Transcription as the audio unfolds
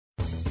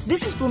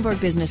This is Bloomberg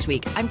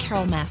Businessweek. I'm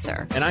Carol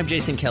Massar. And I'm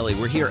Jason Kelly.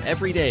 We're here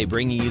every day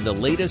bringing you the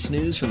latest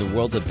news from the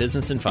worlds of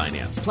business and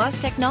finance.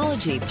 Plus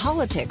technology,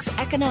 politics,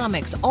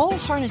 economics, all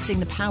harnessing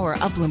the power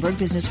of Bloomberg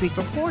Businessweek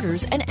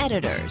reporters and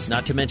editors.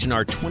 Not to mention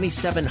our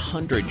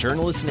 2,700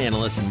 journalists and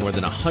analysts in more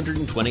than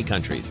 120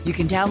 countries. You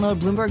can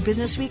download Bloomberg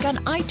Businessweek on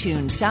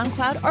iTunes,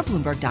 SoundCloud, or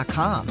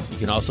Bloomberg.com. You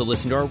can also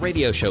listen to our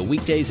radio show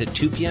weekdays at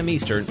 2 p.m.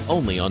 Eastern,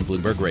 only on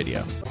Bloomberg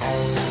Radio.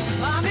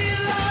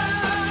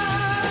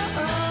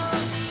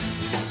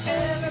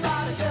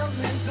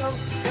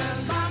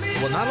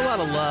 Well, not a lot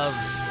of love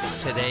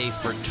today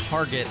for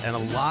Target and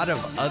a lot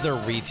of other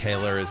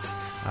retailers.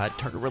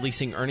 Target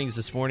releasing earnings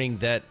this morning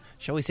that,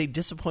 shall we say,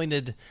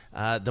 disappointed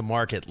the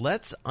market.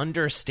 Let's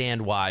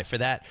understand why. For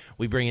that,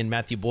 we bring in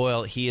Matthew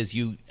Boyle. He is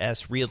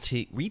U.S.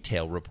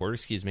 retail reporter,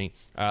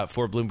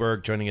 for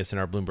Bloomberg, joining us in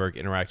our Bloomberg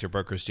Interactive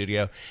Broker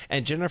studio.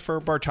 And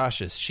Jennifer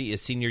Bartashus. She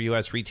is senior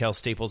U.S. retail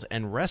staples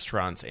and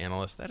restaurants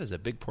analyst. That is a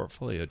big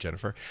portfolio,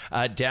 Jennifer.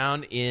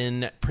 Down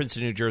in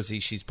Princeton, New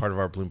Jersey. She's part of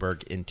our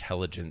Bloomberg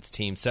intelligence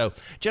team. So,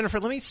 Jennifer,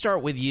 let me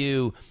start with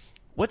you.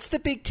 What's the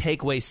big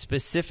takeaway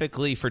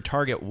specifically for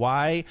Target?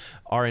 Why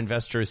are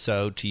investors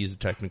so, to use a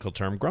technical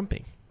term,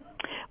 grumpy?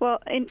 Well,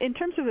 in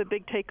terms of a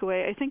big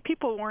takeaway, I think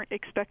people weren't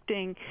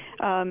expecting,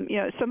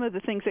 some of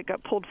the things that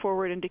got pulled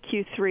forward into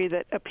Q3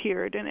 that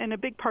appeared, and a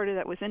big part of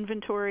that was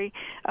inventory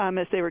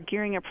as they were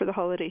gearing up for the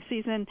holiday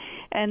season,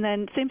 and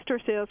then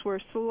same-store sales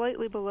were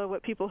slightly below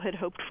what people had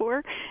hoped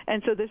for,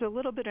 and so there's a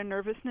little bit of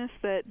nervousness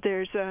that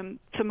there's some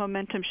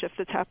momentum shift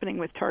that's happening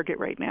with Target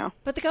right now.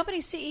 But the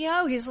company's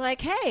CEO, he's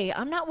like, hey,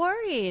 I'm not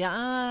worried.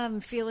 I'm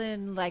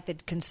feeling like the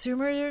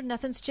consumer,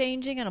 nothing's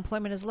changing,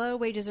 unemployment is low,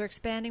 wages are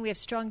expanding, we have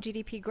strong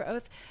GDP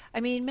growth.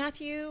 I mean,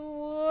 Matthew,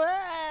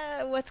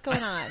 what's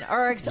going on?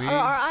 Are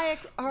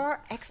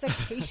our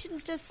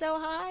expectations just so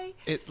high?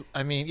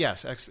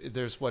 Yes.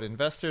 There's what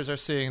investors are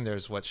seeing.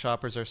 There's what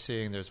shoppers are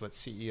seeing. There's what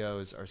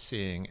CEOs are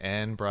seeing.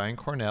 And Brian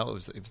Cornell, it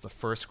was the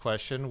first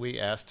question we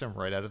asked him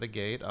right out of the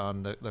gate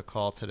on the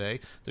call today.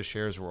 The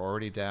shares were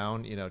already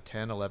down,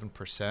 10,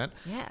 11%.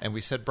 Yeah. And we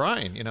said,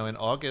 Brian, in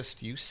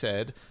August, you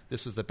said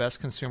this was the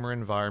best consumer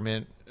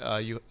environment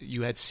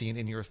you had seen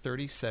in your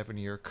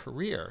 37-year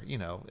career,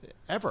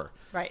 ever.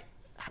 Right.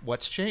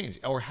 What's changed,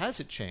 or has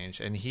it changed?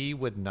 And he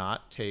would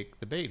not take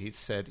the bait. He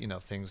said,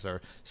 things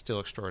are still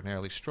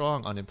extraordinarily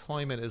strong.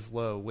 Unemployment is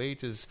low.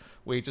 Wages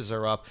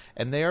are up,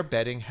 and they are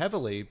betting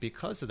heavily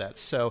because of that.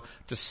 So,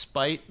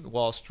 despite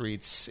Wall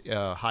Street's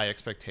high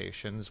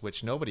expectations,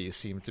 which nobody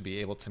seemed to be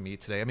able to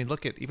meet today. I mean,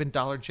 look at even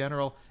Dollar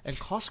General and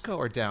Costco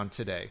are down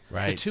today.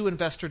 Right. The two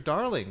investor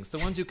darlings, the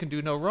ones who can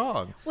do no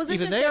wrong. Well,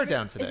 even they are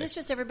down today. Is this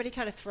just everybody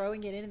kind of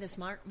throwing it in this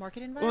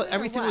market environment? Well,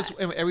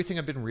 everything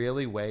had been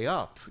really way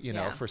up,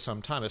 for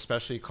some time,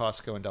 especially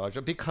Costco and Dollar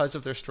General, because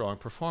of their strong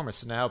performance.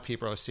 So now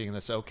people are seeing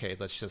this, okay,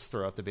 let's just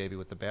throw out the baby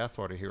with the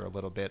bathwater here a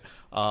little bit.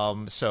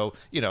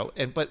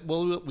 But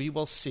we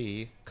will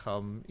see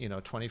come,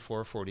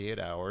 24, 48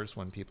 hours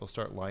when people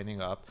start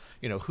lining up,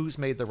 who's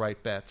made the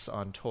right bets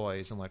on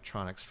toys and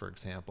electronics, for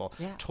example.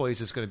 Yeah.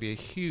 Toys is going to be a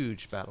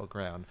huge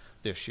battleground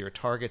this year.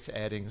 Target's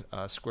adding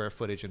square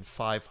footage in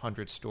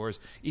 500 stores.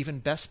 Even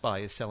Best Buy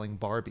is selling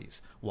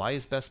Barbies. Why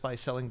is Best Buy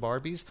selling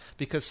Barbies?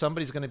 Because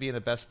somebody's going to be in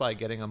a Best Buy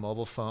getting a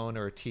mobile phone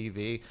or a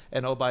TV,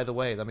 and oh, by the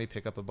way, let me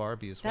pick up a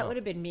Barbie as well. That would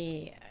have been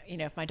me,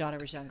 if my daughter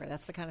was younger.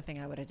 That's the kind of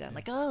thing I would have done.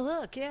 Like, oh,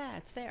 look, yeah,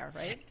 it's there,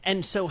 right?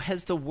 And so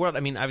has the world,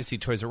 obviously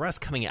Toys R Us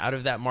coming out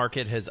of that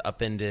market has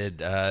upended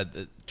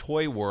the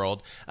toy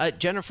world.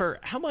 Jennifer,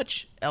 how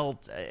much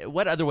else,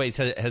 what other ways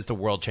has the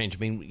world changed?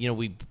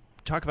 We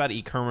talk about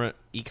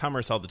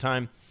e-commerce all the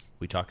time.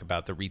 We talk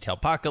about the retail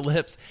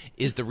apocalypse.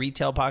 Is the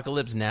retail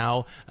apocalypse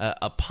now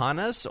upon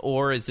us,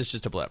 or is this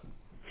just a blip?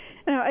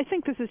 No, I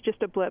think this is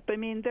just a blip.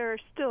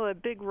 There's still a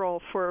big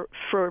role for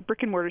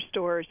brick and mortar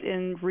stores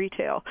in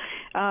retail,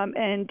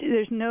 and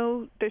there's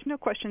no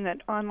question that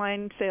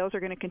online sales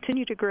are going to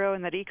continue to grow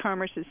and that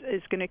e-commerce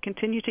is going to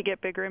continue to get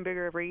bigger and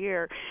bigger every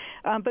year.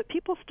 But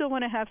people still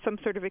want to have some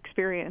sort of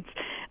experience.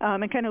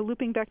 And kind of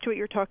looping back to what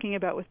you're talking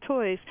about with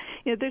toys,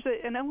 there's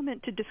an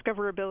element to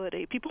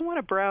discoverability. People want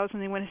to browse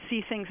and they want to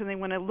see things and they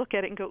want to look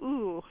at it and go,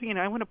 ooh,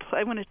 I want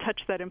to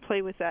touch that and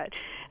play with that,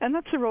 and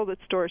that's the role that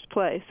stores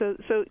play. So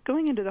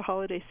going into the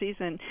holiday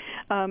season,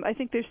 I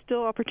think there's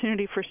still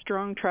opportunity for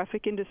strong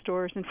traffic into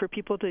stores and for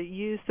people to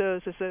use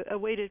those as a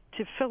way to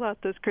fill out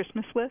those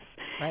Christmas lists,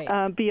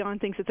 right,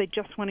 beyond things that they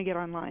just want to get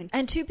online.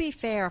 And to be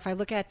fair, if I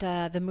look at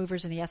the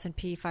movers in the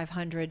S&P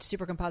 500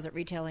 Super Composite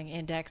Retailing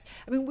Index,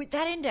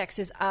 that index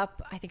is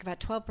up, I think, about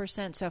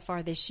 12% so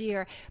far this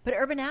year. But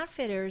Urban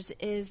Outfitters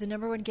is the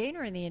number one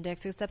gainer in the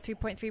index. It's up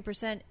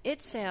 3.3%.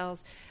 Its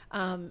sales,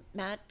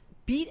 Matt,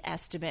 beat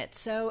estimates.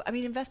 So,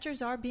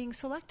 investors are being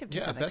selective to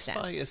some extent.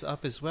 Best Buy is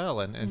up as well.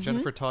 And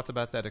Jennifer talked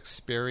about that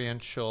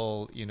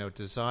experiential,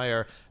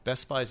 desire.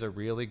 Best Buy is a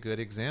really good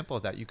example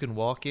of that. You can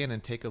walk in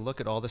and take a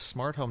look at all the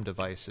smart home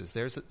devices.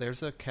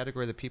 There's a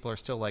category that people are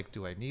still like,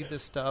 do I need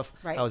this stuff?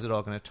 Right. How is it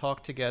all going to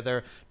talk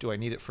together? Do I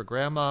need it for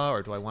grandma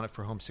or do I want it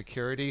for home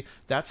security?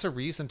 That's a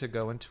reason to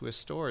go into a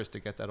store, is to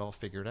get that all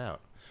figured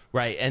out.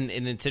 Right, and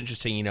it's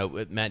interesting,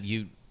 Matt,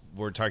 you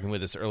were talking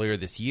with us earlier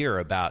this year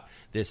about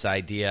this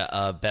idea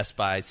of Best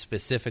Buy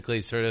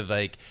specifically sort of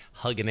like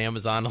hugging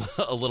Amazon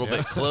a little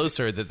bit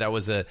closer, that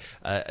was a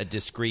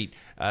discrete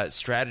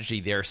strategy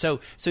there. So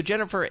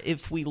Jennifer,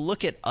 if we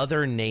look at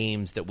other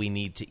names that we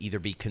need to either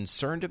be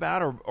concerned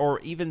about or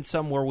even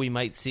some where we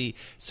might see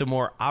some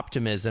more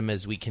optimism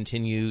as we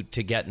continue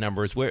to get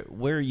numbers, where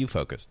are you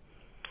focused?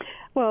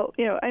 Well,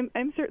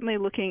 I'm certainly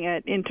looking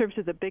at, in terms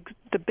of the big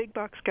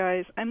box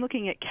guys, I'm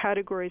looking at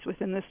categories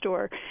within the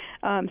store.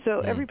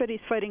 Everybody's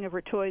fighting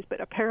over toys,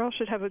 but apparel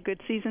should have a good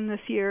season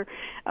this year.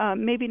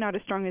 Maybe not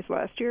as strong as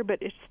last year,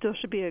 but it still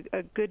should be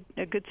a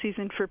good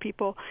season for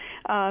people.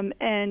 As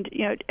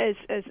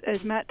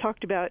Matt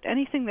talked about,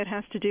 anything that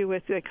has to do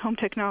with like home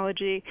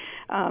technology,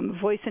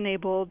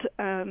 voice-enabled,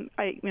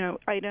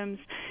 items.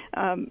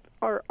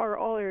 Are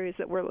all areas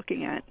that we're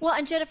looking at. Well,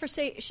 and Jennifer,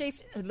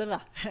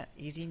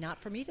 easy not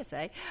for me to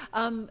say,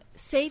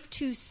 safe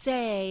to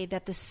say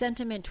that the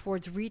sentiment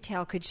towards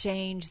retail could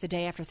change the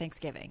day after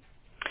Thanksgiving.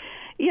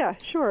 Yeah,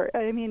 sure.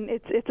 I mean,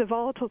 it's a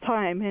volatile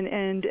time,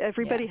 and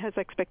everybody has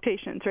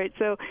expectations, right?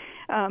 So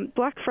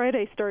Black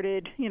Friday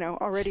started,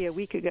 already a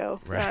week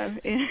ago. Right.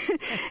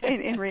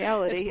 In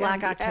reality, it's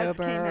Black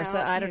October, or so.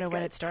 I don't know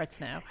when it starts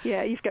now.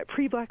 Yeah, you've got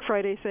pre-Black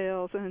Friday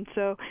sales, and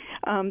so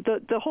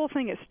the whole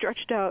thing is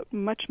stretched out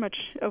much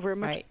over a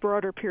much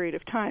broader period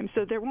of time.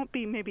 So there won't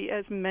be maybe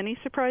as many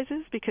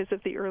surprises because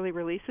of the early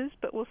releases,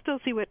 but we'll still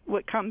see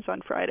what comes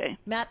on Friday.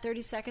 Matt,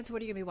 30 seconds.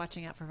 What are you going to be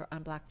watching out for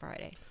on Black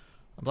Friday?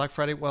 Black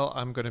Friday, well,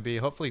 I'm going to be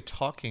hopefully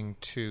talking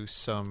to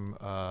some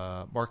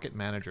market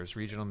managers,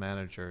 regional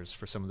managers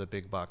for some of the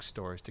big box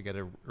stores to get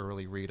an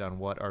early read on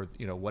what are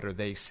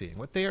they seeing.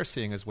 What they are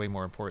seeing is way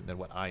more important than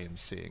what I am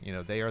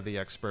seeing. They are the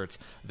experts.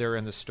 They're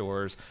in the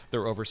stores.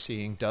 They're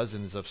overseeing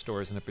dozens of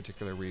stores in a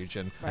particular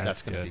region. Right.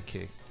 That's going to be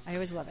key. I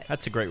always love it.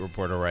 That's a great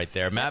reporter right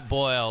there. Matt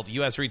Boyle,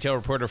 U.S. retail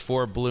reporter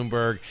for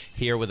Bloomberg,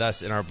 here with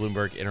us in our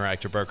Bloomberg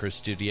Interactive Brokers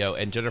studio.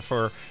 And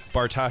Jennifer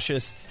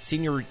Bartashus,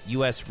 senior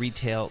U.S.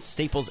 retail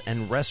staples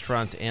and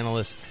restaurants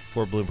analyst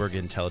for Bloomberg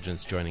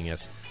Intelligence, joining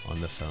us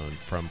on the phone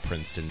from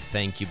Princeton.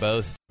 Thank you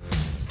both.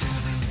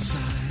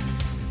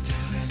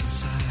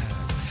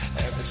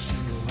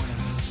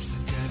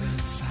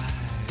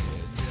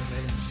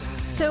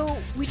 So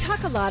we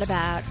talk a lot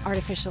about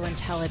artificial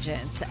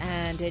intelligence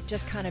and it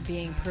just kind of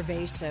being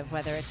pervasive,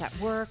 whether it's at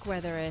work,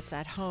 whether it's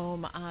at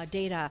home,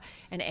 data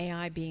and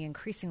AI being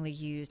increasingly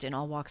used in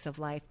all walks of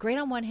life. Great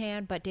on one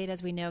hand, but data,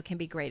 as we know, can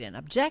be great and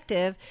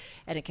objective,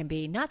 and it can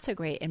be not so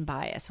great in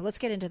bias. So let's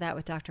get into that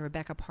with Dr.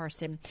 Rebecca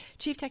Parsons,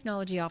 Chief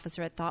Technology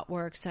Officer at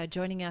ThoughtWorks,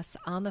 joining us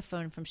on the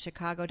phone from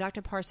Chicago.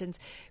 Dr. Parsons,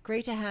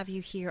 great to have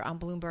you here on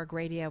Bloomberg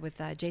Radio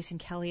with Jason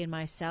Kelly and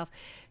myself.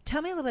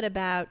 Tell me a little bit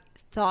about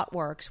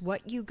ThoughtWorks,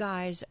 what you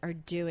guys are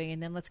doing,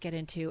 and then let's get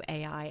into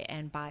AI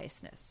and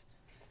biasness.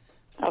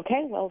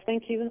 Okay, well,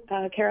 thank you,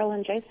 Carol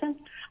and Jason.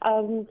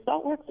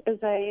 ThoughtWorks is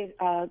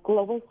a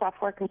global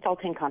software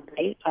consulting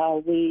company.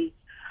 We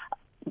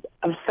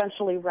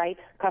essentially write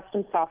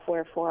custom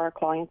software for our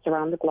clients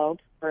around the globe.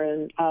 We're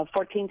in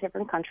 14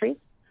 different countries,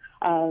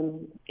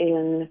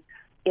 in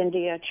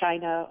India,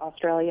 China,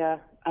 Australia,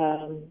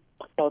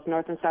 both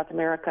North and South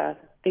America,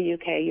 the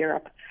UK,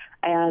 Europe,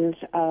 and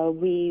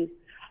we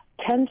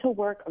tend to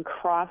work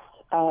across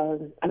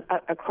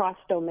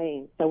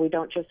domains. So we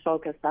don't just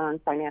focus on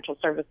financial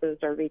services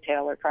or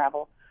retail or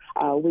travel.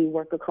 We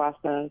work across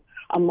a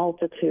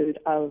multitude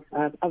of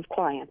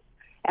clients.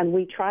 And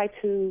we try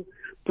to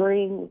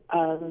bring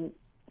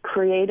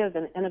creative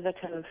and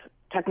innovative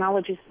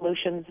technology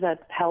solutions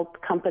that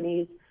help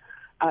companies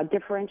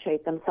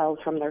differentiate themselves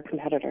from their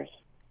competitors.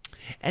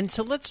 And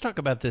so let's talk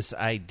about this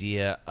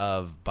idea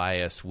of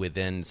bias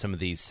within some of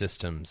these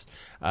systems,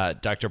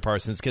 Dr.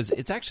 Parsons, because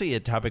it's actually a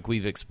topic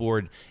we've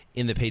explored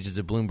in the pages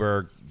of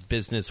Bloomberg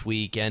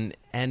Businessweek, and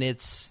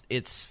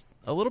it's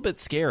a little bit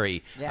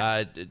scary,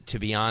 to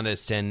be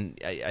honest. And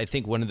I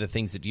think one of the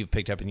things that you've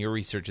picked up in your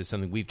research is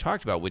something we've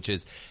talked about, which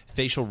is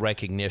facial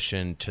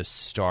recognition to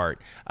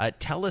start.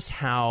 Tell us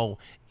how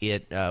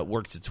it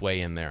works its way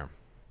in there.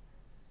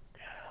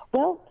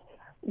 Well,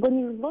 when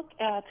you look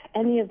at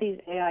any of these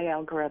AI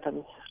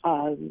algorithms,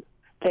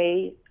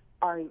 they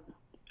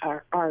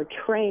are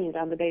trained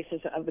on the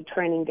basis of a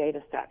training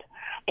data set.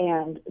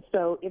 And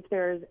so if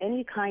there's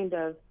any kind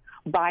of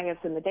bias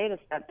in the data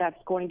set,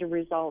 that's going to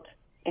result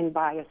in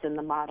bias in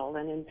the model.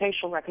 And in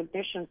facial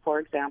recognition, for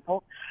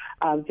example,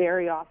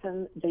 very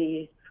often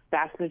the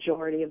vast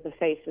majority of the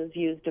faces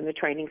used in the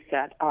training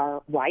set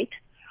are white.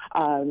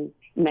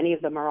 Many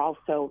of them are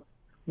also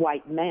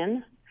white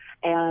men.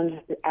 And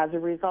as a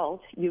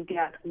result, you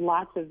get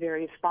lots of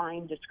very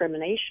fine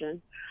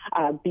discrimination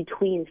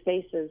between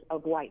faces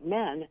of white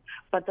men,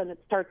 but then it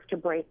starts to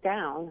break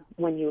down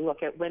when you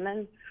look at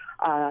women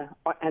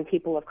and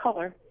people of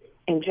color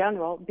in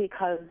general,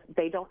 because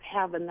they don't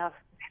have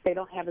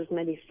as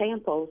many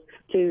samples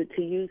to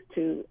use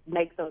to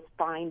make those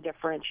fine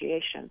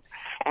differentiations.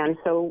 And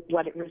so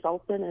what it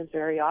results in is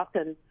very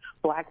often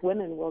Black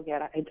women will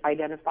get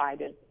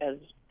identified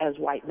as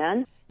white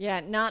men. Yeah,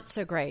 not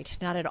so great.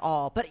 Not at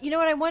all. But you know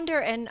what I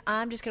wonder, and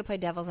I'm just going to play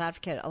devil's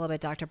advocate a little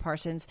bit, Dr.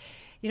 Parsons.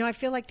 You know, I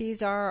feel like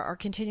these are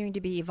continuing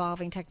to be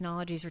evolving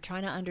technologies. We're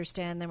trying to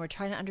understand them. We're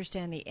trying to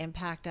understand the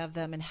impact of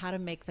them and how to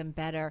make them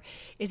better.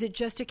 Is it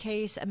just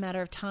a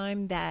matter of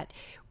time that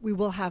we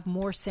will have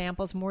more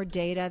samples, more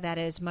data that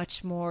is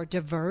much more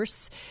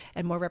diverse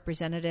and more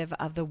representative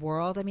of the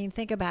world? I mean,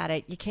 think about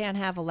it. You can't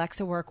have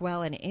Alexa work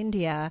well in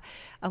India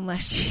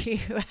unless you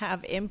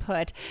have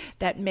input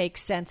that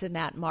makes sense in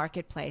that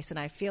marketplace. And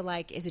I feel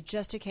like, is it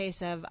just a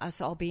case of us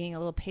all being a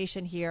little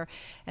patient here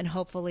and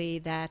hopefully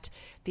that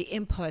the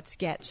inputs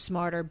get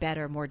smarter,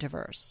 better, more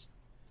diverse?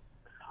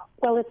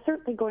 Well, it's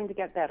certainly going to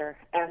get better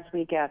as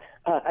we get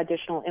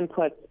additional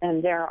input.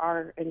 And there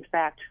are, in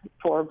fact,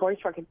 for voice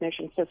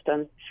recognition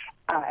systems,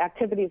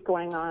 activities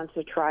going on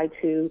to try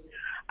to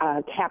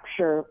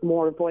capture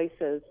more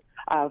voices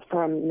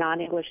from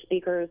non-English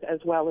speakers as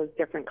well as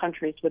different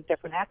countries with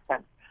different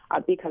accents.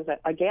 Because,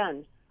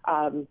 again,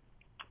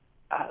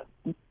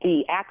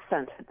 the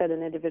accent that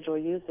an individual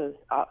uses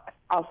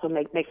also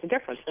makes a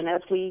difference. And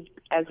as we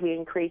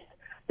increase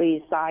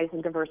the size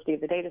and diversity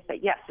of the data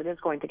set, yes, it is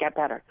going to get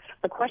better.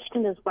 The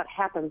question is what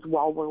happens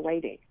while we're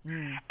waiting.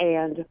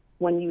 And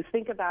when you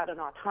think about an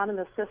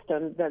autonomous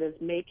system that is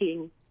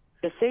making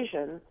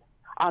decisions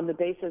on the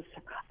basis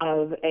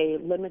of a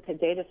limited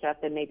data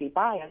set that may be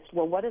biased,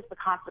 well, what is the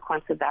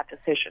consequence of that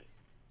decision?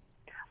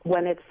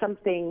 When it's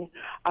something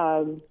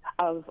of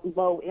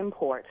low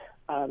import,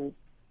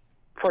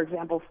 for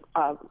example,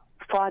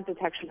 fraud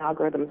detection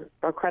algorithms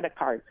or credit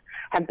cards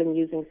have been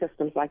using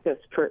systems like this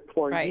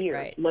for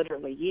years,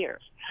 literally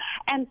years.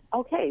 And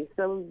okay,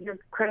 so your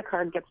credit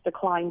card gets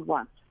declined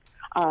once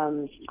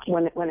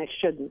when it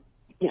shouldn't.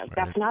 You know,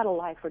 that's not a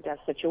life or death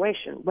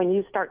situation. When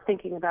you start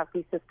thinking about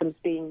these systems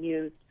being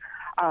used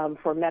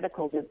for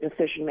medical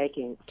decision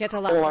making, gets a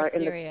lot more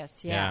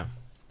serious. Yeah,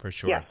 for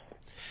sure. Yes.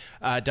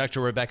 Dr.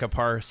 Rebecca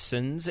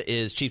Parsons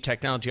is Chief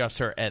Technology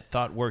Officer at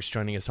ThoughtWorks,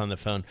 joining us on the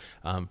phone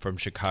from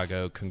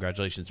Chicago.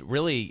 Congratulations.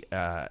 Really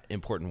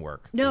important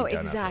work. No,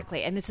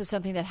 exactly. And this is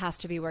something that has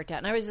to be worked out.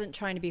 And I wasn't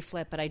trying to be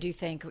flip, but I do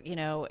think,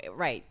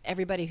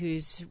 everybody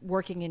who's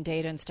working in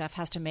data and stuff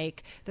has to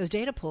make those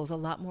data pools a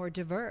lot more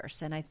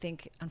diverse. And I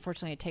think,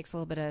 unfortunately, it takes a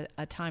little bit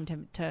of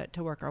time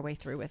to work our way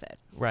through with it.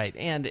 Right.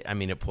 And, I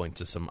mean, it points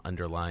to some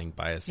underlying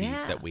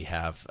biases that we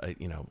have,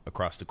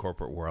 across the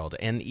corporate world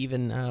and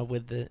even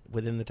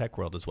within the tech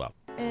world as well.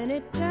 And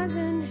it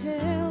doesn't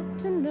help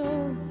to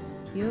know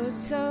you're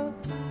so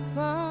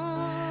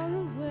far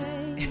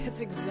away.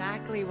 It's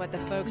exactly what the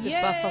folks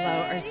at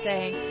Buffalo are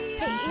saying.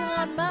 Hey,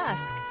 Elon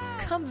Musk,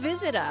 come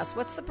visit us.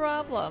 What's the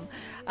problem?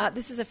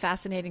 This is a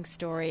fascinating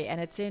story,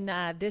 and it's in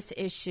this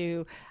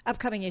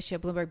upcoming issue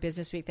of Bloomberg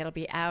Businessweek that'll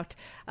be out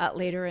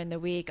later in the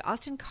week.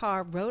 Austin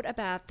Carr wrote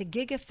about the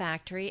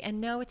Gigafactory,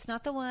 and no, it's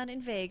not the one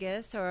in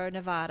Vegas or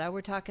Nevada.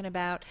 We're talking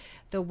about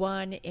the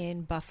one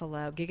in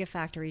Buffalo,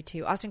 Gigafactory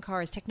 2. Austin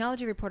Carr is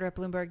technology reporter at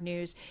Bloomberg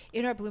News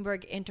in our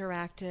Bloomberg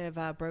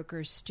Interactive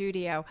Brokers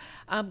studio.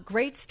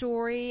 Great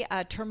story.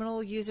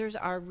 Terminal users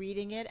are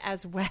reading it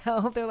as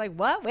well. They're like,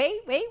 what?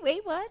 Wait,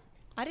 what?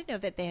 I didn't know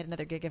that they had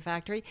another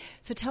Gigafactory.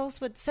 So tell us,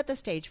 set the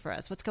stage for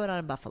us. What's going on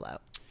in Buffalo?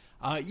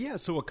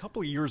 So a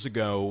couple of years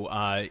ago,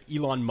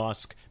 Elon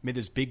Musk made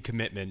this big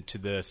commitment to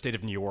the state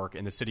of New York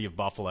and the city of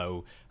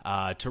Buffalo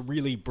to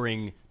really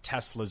bring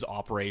Tesla's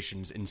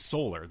operations in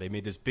solar. They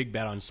made this big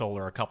bet on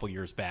solar a couple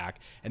years back,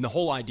 and the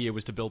whole idea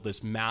was to build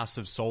this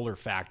massive solar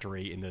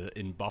factory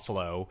in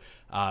Buffalo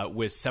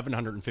with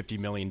 $750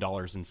 million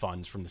in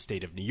funds from the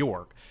state of New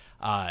York.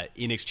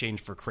 In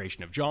exchange for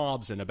creation of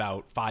jobs and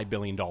about $5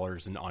 billion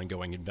in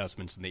ongoing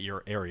investments in the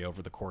area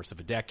over the course of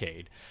a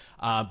decade.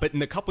 But in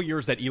the couple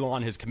years that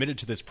Elon has committed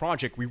to this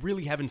project, we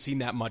really haven't seen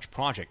that much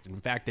project. In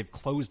fact, they've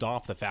closed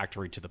off the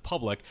factory to the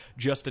public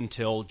just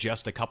until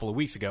just a couple of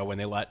weeks ago when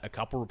they let a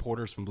couple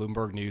reporters from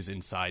Bloomberg News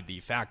inside the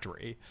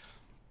factory.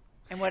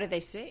 And what did they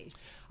see?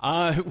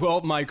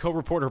 Well, my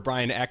co-reporter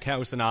Brian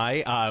Eckhouse and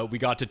I, we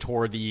got to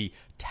tour the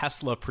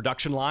Tesla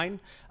production line,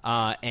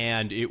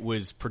 and it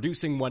was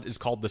producing what is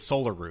called the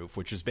solar roof,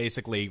 which is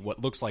basically what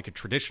looks like a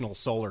traditional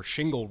solar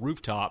shingle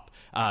rooftop,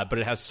 but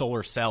it has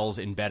solar cells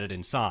embedded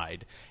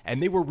inside.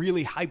 And they were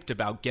really hyped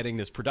about getting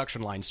this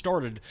production line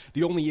started.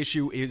 The only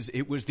issue is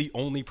it was the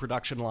only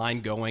production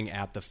line going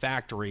at the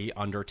factory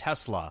under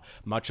Tesla.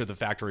 Much of the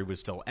factory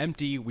was still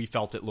empty. We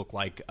felt it looked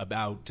like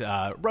about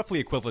roughly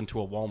equivalent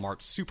to a Walmart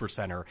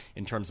supercenter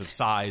in terms of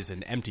size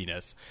and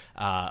emptiness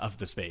of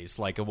the space,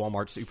 like a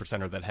Walmart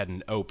supercenter that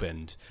hadn't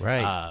opened.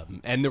 Right.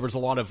 And there was a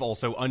lot of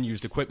also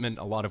unused equipment,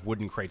 a lot of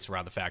wooden crates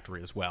around the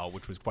factory as well,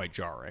 which was quite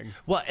jarring.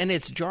 Well, and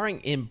it's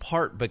jarring in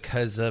part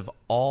because of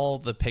all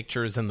the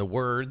pictures and the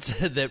words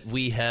that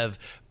we have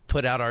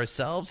put out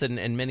ourselves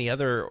and many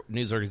other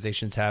news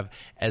organizations have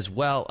as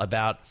well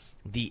about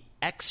the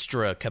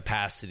extra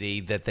capacity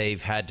that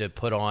they've had to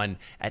put on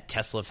at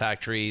Tesla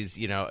factories,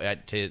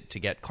 to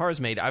get cars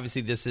made.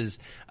 Obviously, this is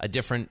a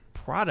different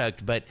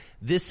product, but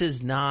this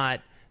is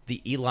not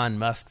the Elon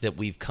Musk that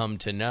we've come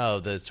to know,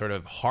 the sort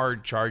of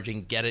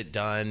hard-charging,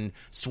 get-it-done,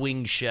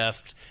 swing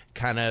shift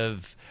kind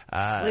of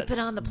slipping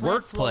on the plant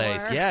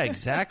workplace. floor. Yeah,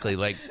 exactly.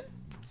 Like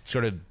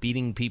sort of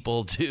beating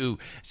people to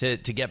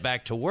get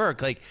back to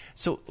work. Like,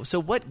 so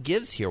what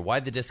gives here? Why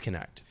the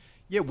disconnect?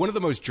 Yeah, one of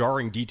the most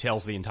jarring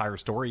details of the entire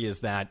story is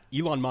that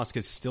Elon Musk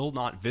has still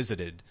not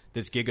visited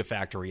this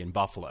gigafactory in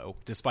Buffalo,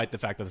 despite the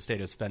fact that the state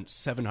has spent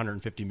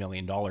 $750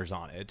 million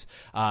on it.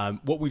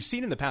 What we've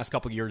seen in the past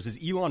couple of years is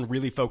Elon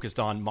really focused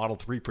on Model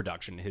 3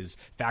 production, his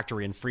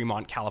factory in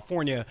Fremont,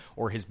 California,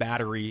 or his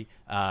battery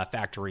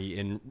factory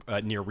in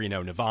near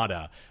Reno,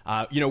 Nevada.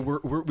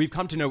 We've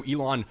come to know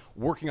Elon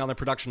working on the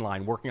production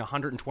line, working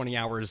 120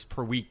 hours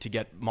per week to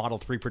get Model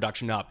 3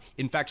 production up.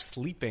 In fact,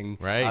 sleeping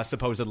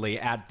supposedly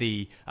at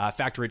the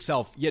factory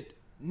itself, yet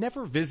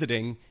never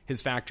visiting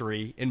his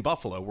factory in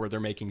Buffalo where they're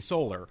making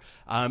solar.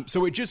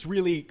 So it just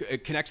really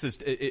connects this.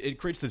 It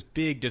creates this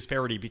big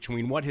disparity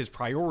between what his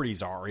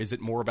priorities are. Is it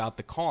more about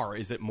the car?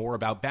 Is it more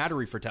about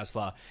battery for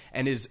Tesla?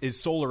 And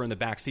is solar in the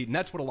backseat? And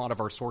that's what a lot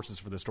of our sources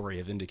for the story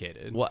have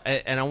indicated. Well,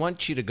 and I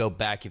want you to go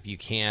back, if you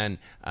can,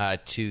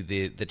 to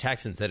the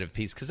tax incentive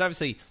piece, because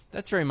obviously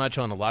that's very much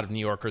on a lot of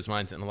New Yorkers'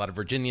 minds and a lot of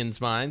Virginians'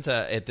 minds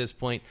at this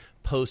point,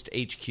 post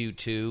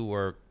HQ2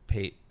 or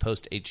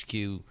post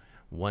HQ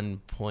 1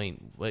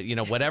 point,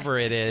 whatever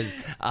it is,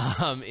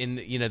 in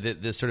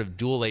the sort of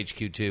dual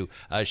HQ2,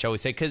 shall we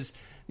say? Because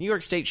New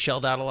York State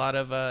shelled out a lot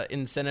of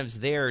incentives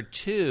there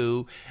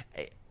too.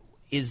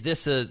 Is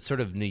this a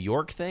sort of New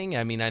York thing?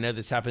 I mean, I know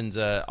this happens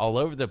all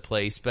over the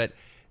place, but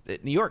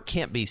New York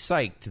can't be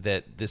psyched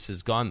that this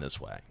has gone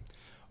this way.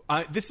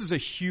 This is a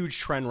huge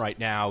trend right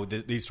now,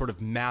 these sort of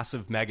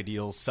massive mega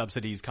deals,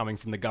 subsidies coming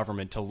from the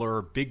government to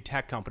lure big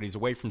tech companies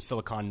away from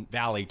Silicon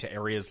Valley to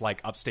areas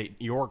like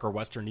upstate New York or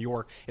western New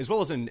York, as well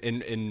as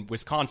in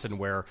Wisconsin,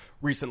 where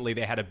recently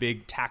they had a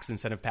big tax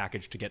incentive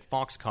package to get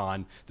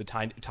Foxconn, the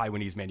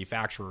Taiwanese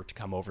manufacturer, to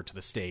come over to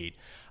the state.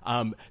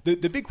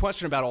 The big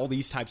question about all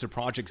these types of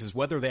projects is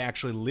whether they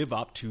actually live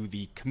up to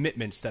the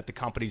commitments that the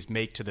companies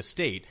make to the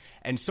state.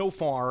 And so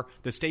far,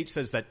 the state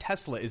says that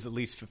Tesla is at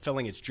least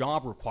fulfilling its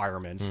job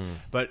requirements.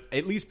 But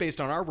at least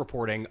based on our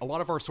reporting, a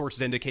lot of our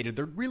sources indicated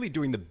they're really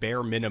doing the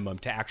bare minimum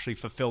to actually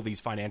fulfill these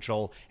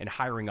financial and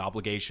hiring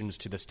obligations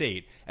to the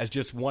state. As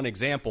just one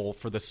example,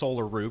 for the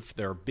solar roof,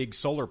 their big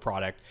solar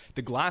product,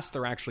 the glass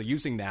they're actually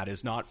using that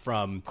is not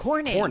from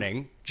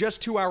Corning,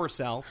 just 2 hours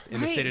south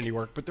in the state of New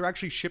York, but they're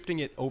actually shipping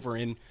it over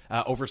in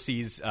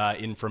overseas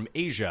in from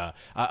Asia.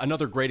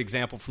 Another great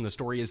example from the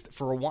story is that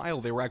for a while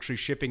they were actually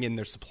shipping in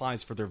their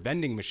supplies for their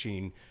vending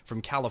machine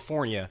from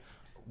California,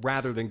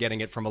 rather than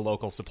getting it from a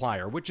local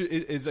supplier, which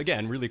is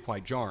again, really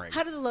quite jarring.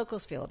 How do the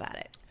locals feel about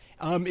it?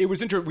 It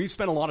was interesting. We've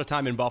spent a lot of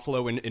time in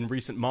Buffalo in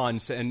recent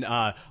months, and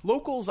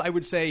locals, I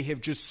would say, have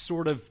just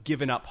sort of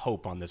given up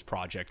hope on this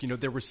project.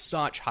 There was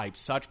such hype,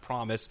 such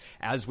promise,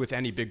 as with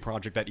any big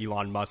project that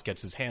Elon Musk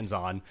gets his hands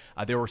on.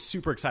 They were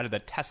super excited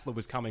that Tesla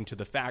was coming to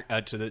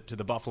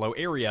the Buffalo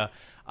area,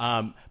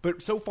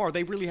 but so far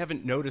they really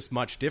haven't noticed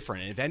much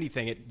different. If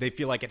anything, they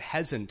feel like it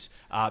hasn't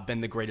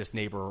been the greatest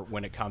neighbor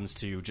when it comes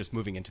to just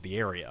moving into the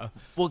area.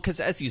 Well,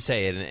 because as you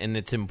say, and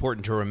it's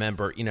important to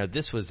remember,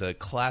 this was a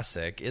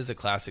classic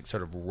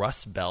sort of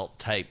Rust Belt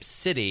type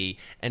city,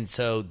 and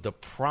so the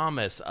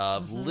promise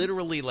of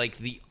literally like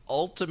the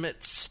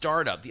ultimate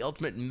startup, the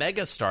ultimate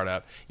mega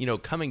startup,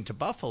 coming to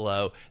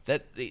Buffalo,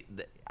 that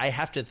I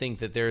have to think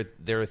that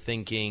they're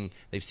thinking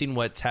they've seen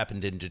what's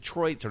happened in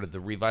Detroit, sort of the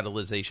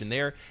revitalization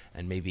there,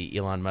 and maybe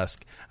Elon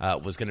Musk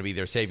was going to be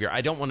their savior.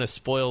 I don't want to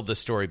spoil the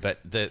story,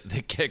 but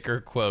the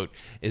kicker quote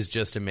is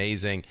just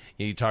amazing.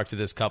 You talk to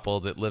this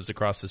couple that lives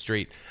across the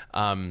street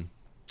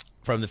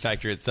from the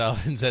factory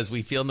itself and says,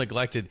 "We feel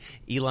neglected.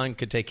 Elon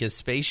could take his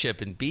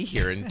spaceship and be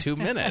here in 2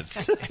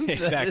 minutes." Exactly.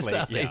 That is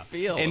how they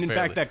feel. And in apparently.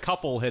 fact, that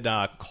couple had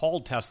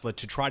called Tesla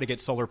to try to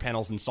get solar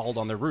panels installed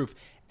on their roof,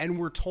 and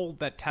we're told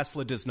that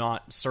Tesla does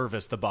not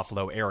service the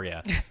Buffalo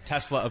area.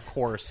 Tesla, of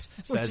course,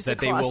 says that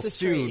they will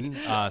soon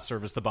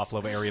service the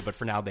Buffalo area, but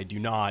for now they do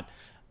not.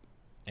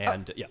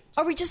 And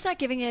Are we just not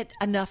giving it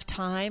enough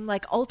time?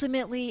 Like,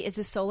 ultimately, is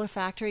the solar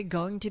factory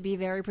going to be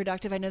very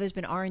productive? I know there's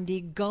been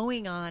R&D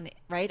going on,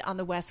 right, on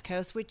the West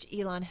Coast, which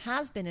Elon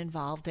has been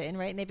involved in,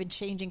 right? And they've been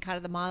changing kind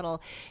of the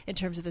model in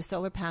terms of the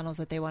solar panels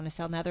that they want to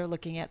sell. Now they're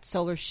looking at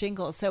solar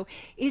shingles. So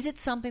is it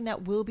something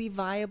that will be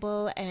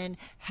viable and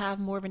have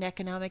more of an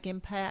economic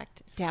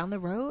impact down the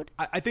road?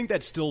 I think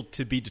that's still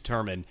to be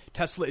determined.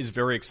 Tesla is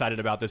very excited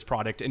about this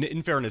product. And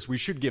in fairness, we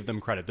should give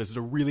them credit. This is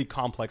a really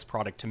complex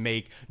product to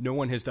make. No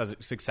one has done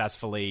it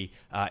successfully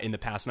in the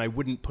past, and I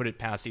wouldn't put it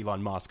past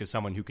Elon Musk as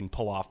someone who can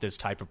pull off this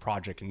type of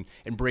project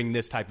and bring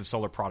this type of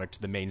solar product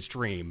to the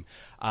mainstream.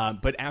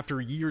 But after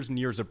years and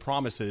years of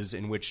promises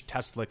in which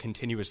Tesla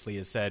continuously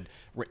has said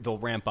they'll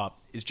ramp up,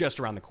 is just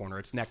around the corner.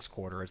 It's next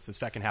quarter. It's the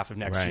second half of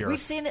next year.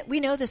 We've seen it. We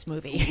know this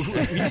movie.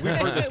 We've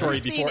heard the story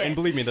before, and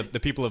believe me, the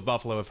people of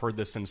Buffalo have heard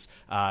this since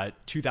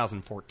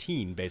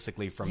 2014,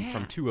 basically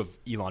from two of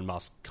Elon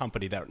Musk's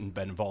company that have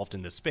been involved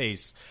in this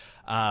space.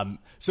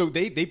 So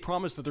they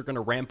promised that they're going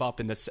to ramp up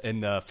in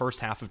the first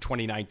half of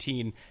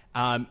 2019.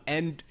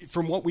 And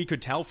from what we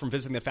could tell from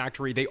visiting the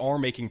factory, they are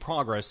making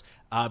progress,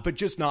 but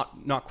just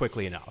not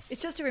quickly enough.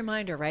 It's just a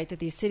reminder, right, that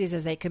these cities,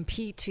 as they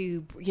compete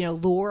to,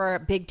 lure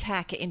big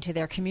tech into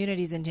their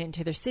communities and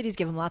into their cities,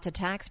 give them lots of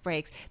tax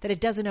breaks, that it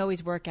doesn't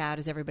always work out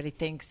as everybody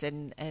thinks,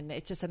 and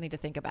it's just something to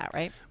think about,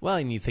 right? Well,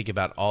 and you think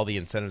about all the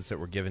incentives that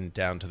were given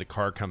down to the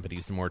car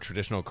companies, the more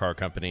traditional car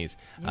companies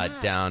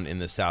down in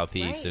the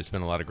Southeast. Right. There's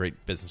been a lot of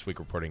great Businessweek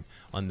reporting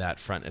on that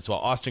front as well.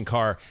 Austin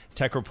Carr,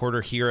 tech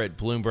reporter here at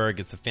Bloomberg.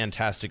 It's a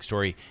fantastic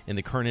story in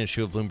the current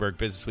issue of Bloomberg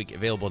Businessweek,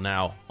 available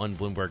now on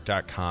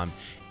Bloomberg.com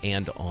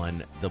and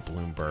on the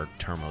Bloomberg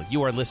terminal.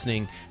 You are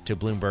listening to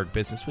Bloomberg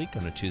Businessweek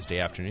on a Tuesday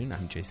afternoon.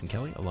 I'm Jason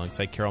Kelly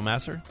alongside Carol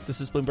Massar.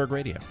 This is Bloomberg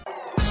Radio.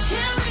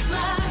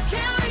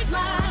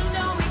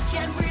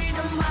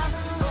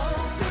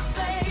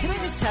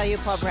 Tell you,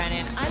 Paul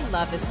Brennan, I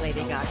love this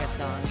Lady Gaga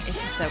song.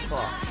 It's just so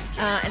cool.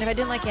 And if I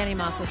didn't like Annie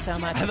Massa so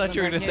much, I thought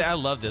you were going to say, I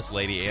love this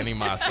lady, Annie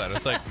Massa. I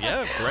was like,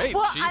 yeah, great.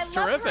 Well, she's I love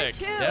terrific.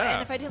 her too. Yeah.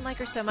 And if I didn't like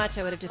her so much,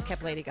 I would have just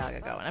kept Lady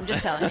Gaga going. I'm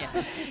just telling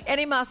you.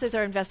 Annie Massa is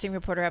our investing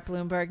reporter at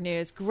Bloomberg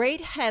News.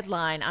 Great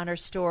headline on her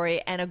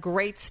story and a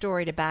great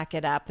story to back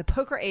it up. The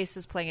poker ace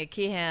is playing a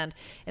key hand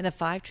in the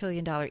 $5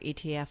 trillion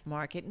ETF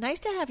market. Nice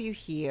to have you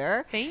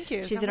here. Thank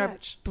you. She's so in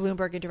much. our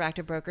Bloomberg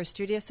Interactive Broker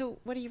studio. So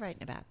what are you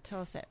writing about?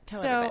 Tell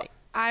everybody.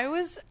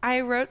 I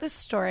wrote this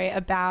story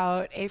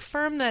about a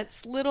firm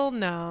that's little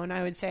known,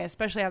 I would say,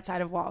 especially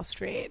outside of Wall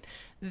Street,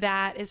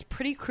 that is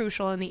pretty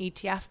crucial in the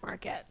ETF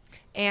market.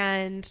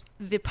 And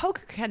the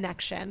poker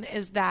connection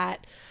is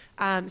that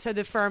so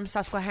the firm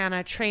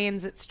Susquehanna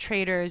trains its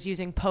traders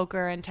using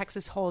poker and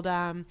Texas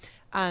Hold'em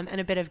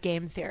and a bit of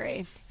game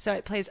theory. So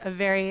it plays a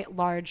very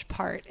large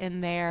part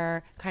in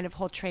their kind of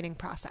whole trading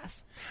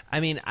process. I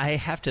mean, I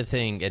have to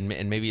think, and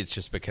maybe it's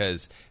just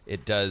because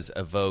it does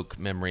evoke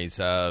memories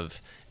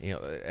of,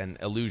 and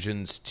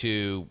allusions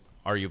to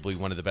arguably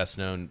one of the best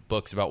known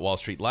books about Wall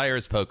Street,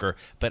 Liar's Poker,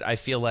 but I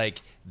feel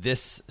like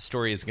this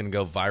story is going to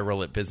go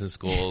viral at business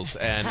schools,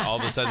 and all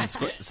of a sudden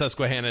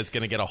Susquehanna is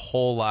going to get a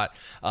whole lot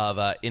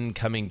of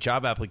incoming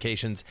job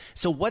applications.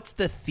 So what's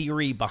the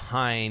theory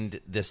behind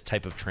this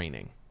type of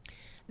training?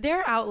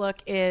 Their outlook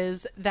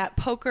is that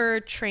poker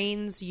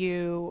trains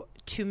you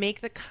to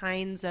make the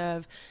kinds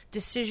of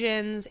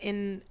decisions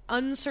in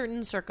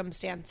uncertain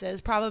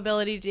circumstances,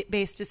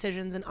 probability-based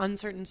decisions in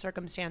uncertain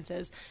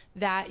circumstances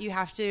that you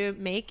have to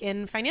make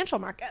in financial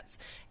markets.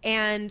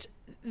 And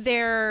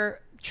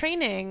their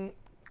training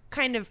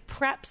kind of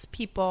preps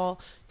people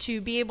to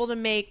be able to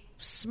make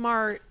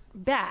smart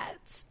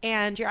bets,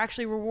 and you're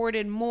actually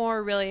rewarded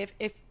more really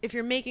if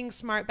you're making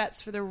smart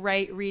bets for the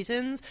right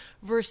reasons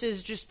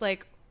versus just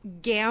like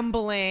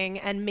gambling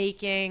and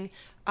making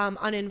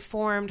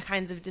uninformed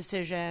kinds of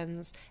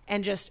decisions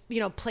and just,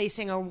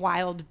 placing a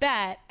wild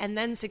bet and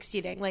then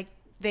succeeding.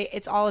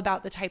 It's all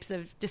about the types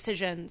of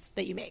decisions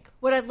that you make.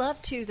 What I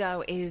love too,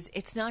 though, is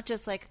it's not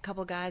just like a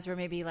couple guys who are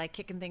maybe like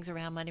kicking things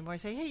around Monday morning,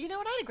 say, hey, you know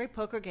what? I had a great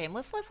poker game.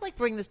 Let's like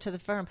bring this to the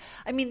firm.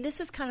 I mean, this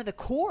is kind of the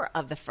core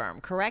of the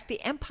firm, correct?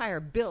 The empire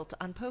built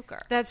on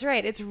poker. That's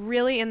right. It's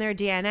really in their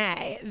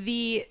DNA.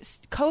 The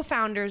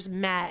co-founders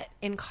met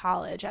in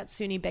college at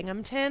SUNY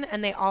Binghamton,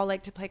 and they all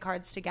like to play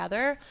cards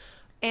together.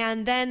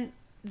 And then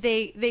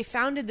they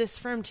founded this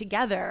firm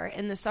together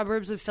in the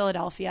suburbs of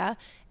Philadelphia,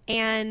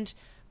 and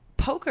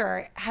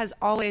poker has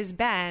always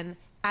been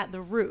at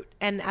the root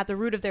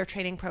of their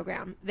training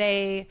program.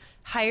 They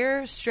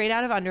hire straight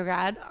out of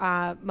undergrad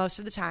most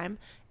of the time,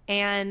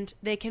 and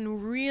they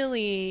can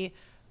really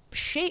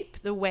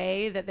shape the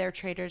way that their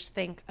traders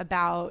think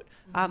about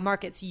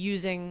markets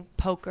using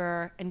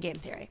poker and game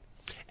theory.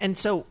 And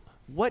so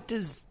what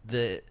does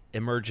the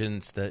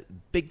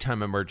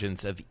big-time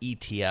emergence of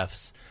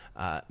ETFs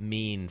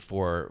mean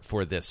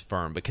for this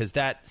firm? Because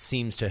that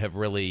seems to have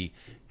really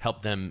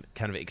helped them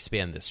kind of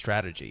expand this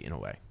strategy in a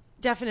way.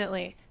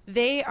 Definitely.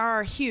 They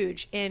are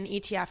huge in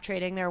ETF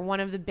trading. They're one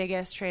of the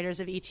biggest traders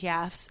of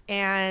ETFs,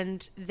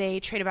 and they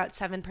trade about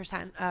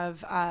 7%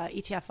 of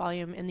ETF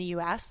volume in the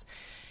U.S.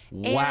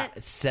 Wow,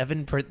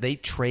 they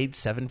trade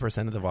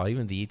 7% of the volume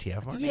in the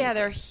ETF market? Yeah,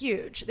 they're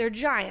huge. They're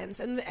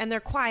giants, and they're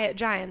quiet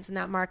giants in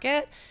that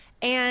market.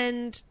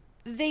 And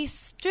they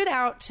stood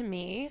out to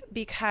me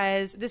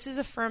because this is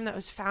a firm that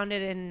was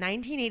founded in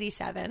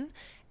 1987.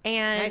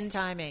 And nice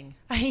timing.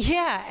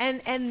 Yeah,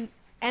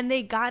 and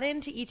they got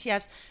into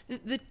ETFs.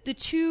 The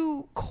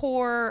two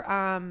core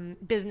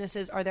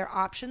businesses are their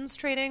options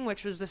trading,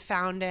 which was the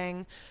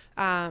founding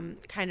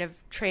kind of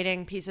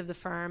trading piece of the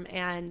firm,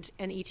 and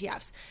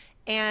ETFs.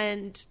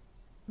 And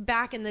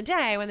back in the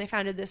day when they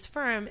founded this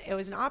firm, it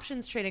was an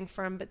options trading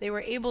firm, but they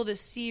were able to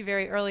see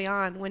very early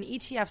on when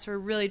ETFs were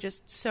really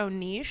just so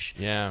niche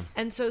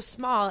and so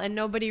small and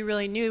nobody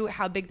really knew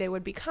how big they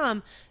would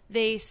become,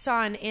 they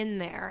saw an in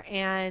there,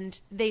 and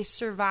they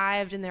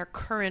survived in their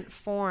current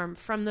form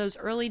from those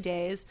early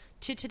days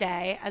to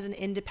today as an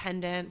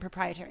independent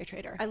proprietary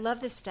trader. I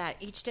love this stat.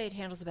 Each day it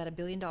handles about $1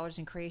 billion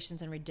in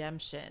creations and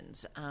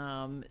redemptions.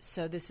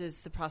 So this is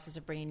the process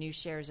of bringing new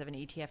shares of an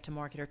ETF to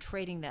market or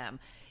trading them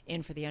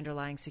in for the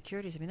underlying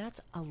securities. I mean, that's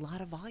a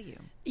lot of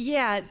volume.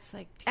 Yeah. It's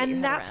like,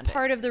 and that's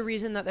part of the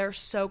reason that they're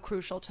so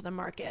crucial to the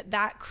market.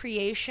 That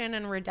creation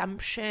and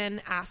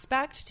redemption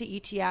aspect to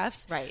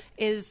ETFs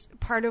is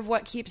part of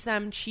what keeps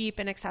them cheap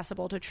and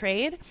accessible to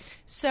trade.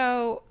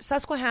 So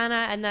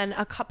Susquehanna and then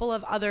a couple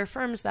of other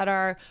firms that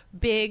are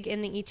big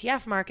in the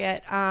ETF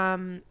market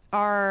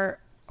are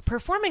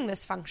performing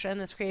this function,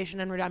 this creation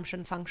and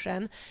redemption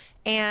function.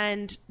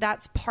 And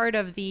that's part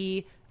of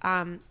the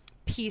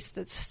piece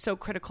that's so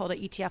critical to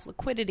ETF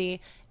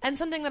liquidity, and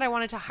something that I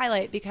wanted to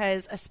highlight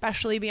because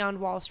especially beyond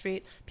Wall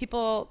Street,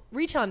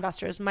 retail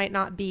investors might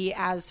not be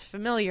as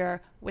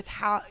familiar with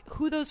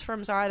who those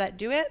firms are that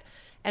do it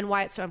and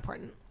why it's so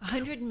important.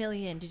 100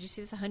 million. Did you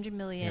see this? 100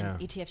 million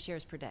ETF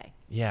shares per day.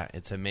 Yeah,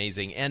 it's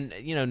amazing. And,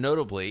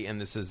 notably,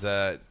 and this is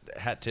a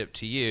hat tip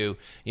to you,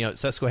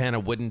 Susquehanna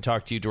wouldn't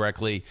talk to you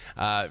directly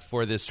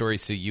for this story,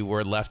 so you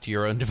were left to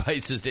your own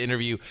devices to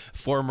interview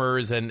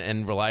formers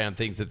and rely on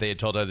things that they had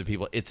told other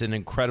people. It's an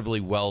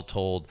incredibly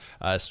well-told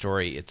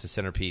story. It's a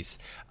centerpiece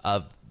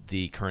of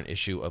the current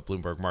issue of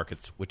Bloomberg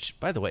Markets, which,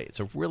 by the way, it's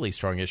a really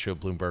strong issue of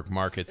Bloomberg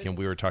Markets.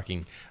 We were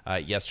talking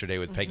yesterday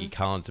with Peggy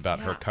Collins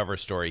about her cover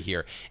story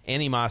here.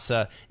 Annie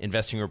Massa,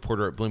 investing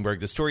reporter at Bloomberg.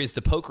 The story is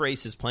the poker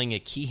ace is playing a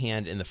key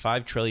hand in the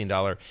 $5 trillion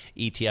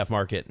ETF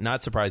market.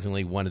 Not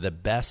surprisingly, one of the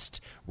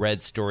best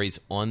read stories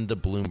on the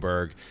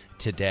Bloomberg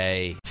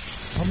today.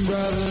 I'm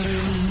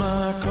driving in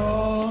my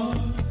car.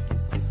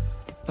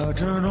 I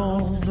turn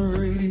on the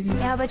radio.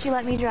 Yeah, how about you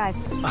let me drive?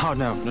 Oh,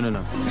 no.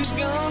 Who's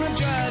gonna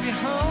drive you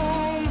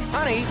home?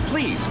 Honey,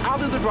 please, I'll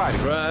do the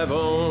driving. Drive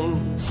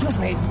on. Excuse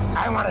me,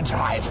 I want to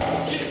drive.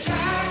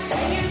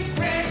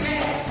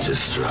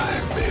 Just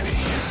drive, baby.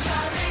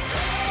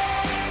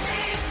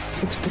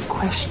 It's the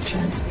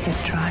question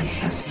that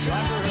drives us.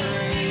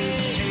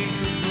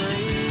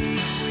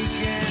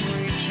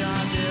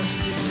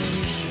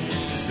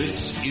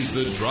 This is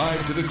the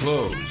Drive to the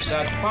Close.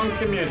 That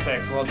funky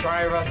music will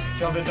drive us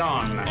till the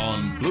dawn.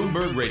 On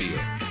Bloomberg Radio.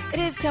 It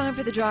is time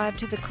for the Drive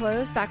to the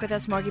Close. Back with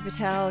us, Margie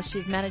Patel.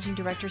 She's Managing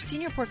Director,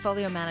 Senior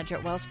Portfolio Manager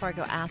at Wells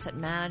Fargo Asset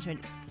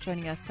Management,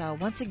 joining us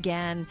once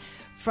again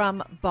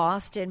from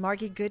Boston.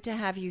 Margie, good to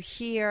have you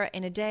here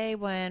in a day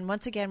when,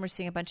 once again, we're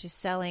seeing a bunch of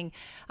selling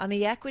on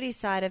the equity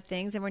side of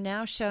things, and we're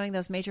now showing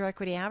those major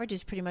equity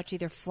averages pretty much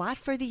either flat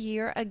for the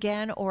year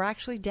again or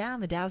actually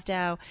down. The Dow's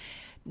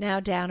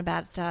now down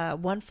about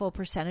 1 full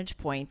percentage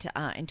point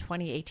in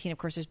 2018. Of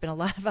course, there's been a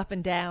lot of up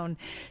and down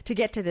to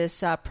get to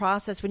this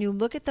process. When you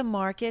look at the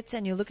markets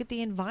and you look at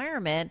the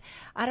environment,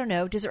 I don't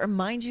know, does it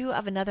remind you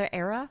of another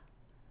era?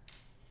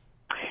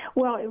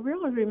 Well, it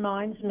really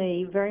reminds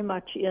me very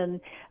much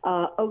in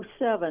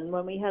 2007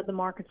 when we had the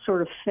market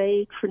sort of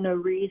fade for no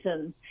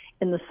reason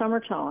in the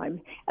summertime,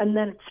 and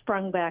then it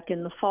sprung back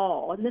in the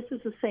fall. And this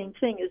is the same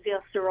thing as, yes,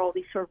 there are all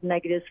these sort of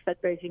negatives, Fed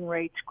raising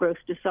rates, growth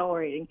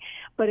decelerating,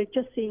 but it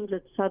just seems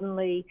that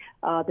suddenly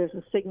there's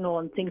a signal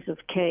and things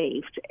have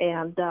caved.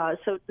 And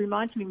so it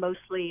reminds me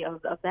mostly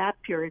of that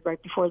period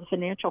right before the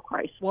financial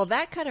crisis. Well,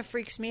 that kind of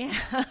freaks me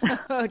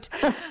out.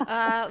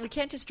 We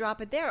can't just drop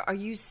it there. Are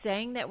you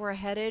saying that we're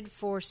headed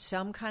for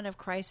some kind of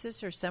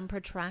crisis or some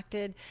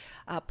protracted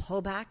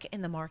pullback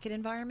in the market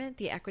environment,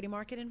 the equity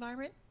market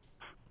environment?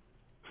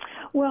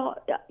 Well,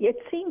 it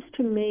seems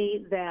to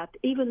me that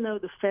even though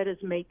the Fed has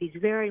made these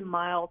very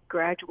mild,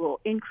 gradual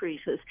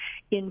increases,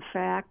 in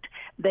fact,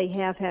 they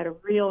have had a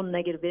real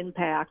negative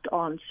impact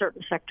on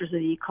certain sectors of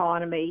the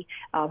economy,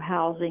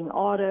 housing,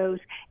 autos,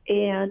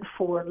 and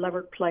for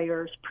levered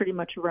players pretty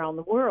much around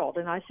the world.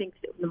 And I think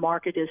the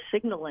market is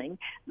signaling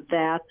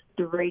that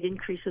the rate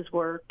increases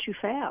were too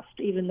fast,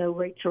 even though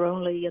rates are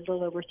only a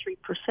little over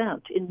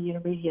 3% in the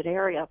intermediate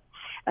area.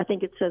 I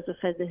think it says the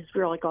Fed has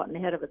really gotten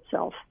ahead of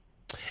itself.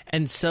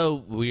 And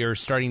so we are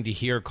starting to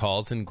hear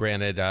calls, and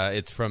granted,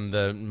 it's from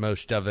the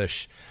most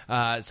dovish,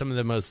 some of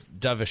the most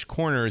dovish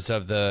corners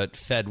of the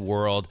Fed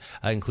world,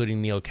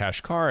 including Neil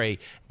Kashkari,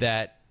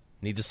 that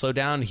need to slow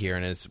down here.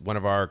 And as one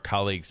of our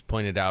colleagues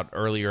pointed out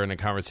earlier in the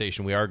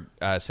conversation, we are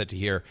set to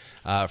hear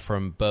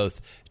from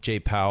both Jay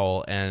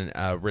Powell and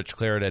Rich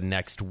Clarida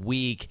next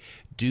week.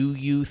 Do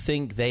you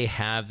think they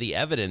have the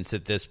evidence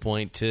at this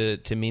point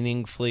to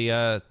meaningfully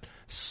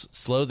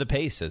slow the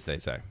pace, as they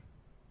say?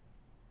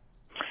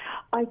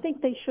 I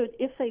think they should,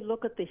 if they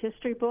look at the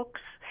history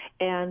books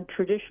and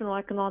traditional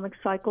economic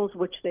cycles,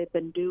 which they've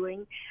been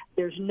doing,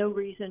 there's no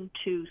reason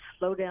to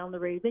slow down the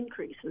rate of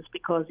increases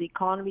because the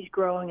economy's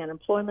growing,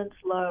 unemployment's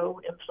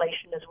low,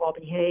 inflation is well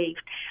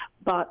behaved.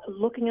 But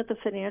looking at the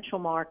financial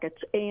markets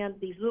and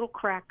these little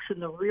cracks in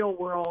the real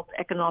world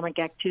economic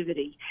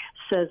activity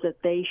says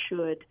that they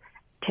should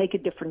take a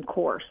different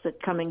course,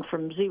 that coming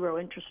from zero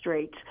interest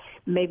rates,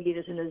 maybe it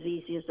isn't as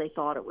easy as they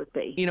thought it would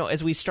be.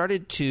 As we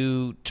started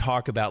to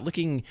talk about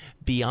looking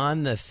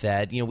beyond the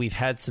Fed, we've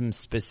had some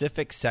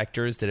specific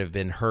sectors that have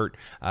been hurt,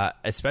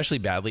 especially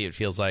badly, it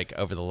feels like,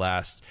 over the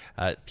last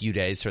few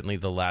days, certainly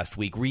the last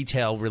week.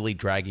 Retail really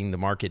dragging the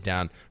market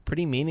down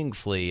pretty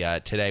meaningfully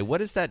today. What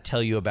does that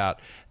tell you about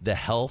the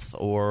health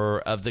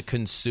or of the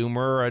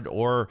consumer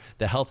or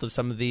the health of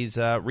some of these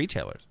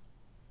retailers?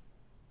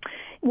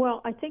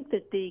 Well, I think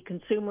that the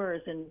consumer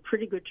is in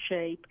pretty good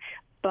shape,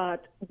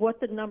 but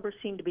what the numbers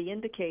seem to be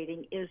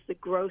indicating is the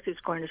growth is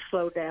going to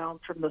slow down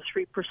from the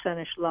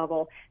 3%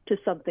 level to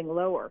something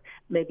lower,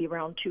 maybe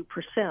around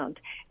 2%.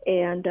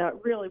 And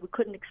really, we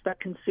couldn't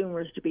expect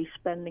consumers to be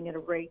spending at a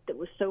rate that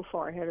was so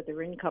far ahead of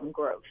their income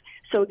growth.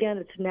 So again,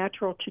 it's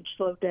natural to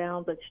slow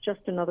down, but it's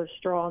just another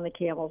straw on the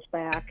camel's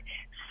back,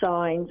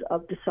 signs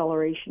of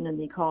deceleration in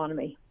the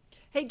economy.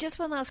 Hey, just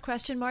one last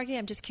question, Margie.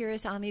 I'm just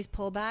curious on these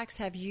pullbacks.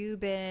 Have you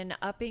been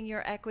upping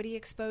your equity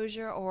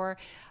exposure? Or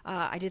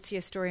I did see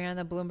a story on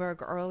the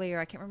Bloomberg earlier.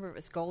 I can't remember if it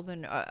was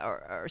Goldman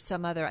or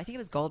some other. I think it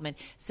was Goldman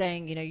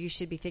saying, you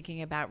should be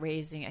thinking about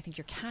raising, I think,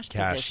 your cash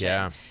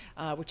position,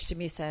 which to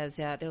me says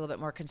they're a little bit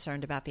more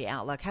concerned about the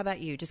outlook. How about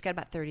you? Just got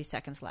about 30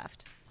 seconds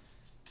left.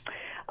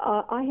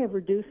 I have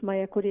reduced my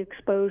equity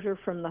exposure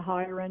from the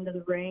higher end of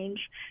the range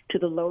to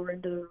the lower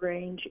end of the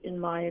range in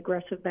my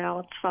aggressive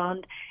balance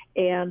fund.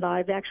 And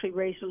I've actually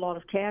raised a lot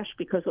of cash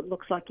because it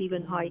looks like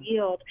even high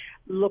yield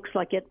looks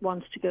like it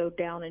wants to go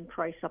down in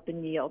price, up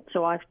in yield.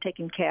 So I've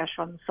taken cash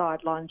on the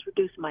sidelines,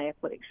 reduced my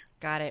equities.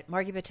 Got it.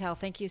 Margie Patel,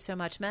 thank you so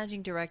much.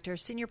 Managing Director,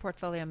 Senior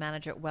Portfolio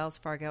Manager at Wells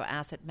Fargo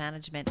Asset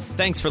Management.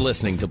 Thanks for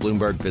listening to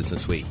Bloomberg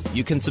Business Week.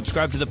 You can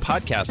subscribe to the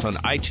podcast on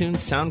iTunes,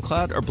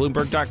 SoundCloud, or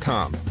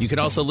Bloomberg.com. You can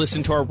also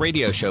listen to our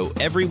radio show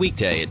every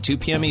weekday at 2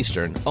 p.m.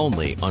 Eastern,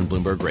 only on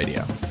Bloomberg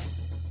Radio.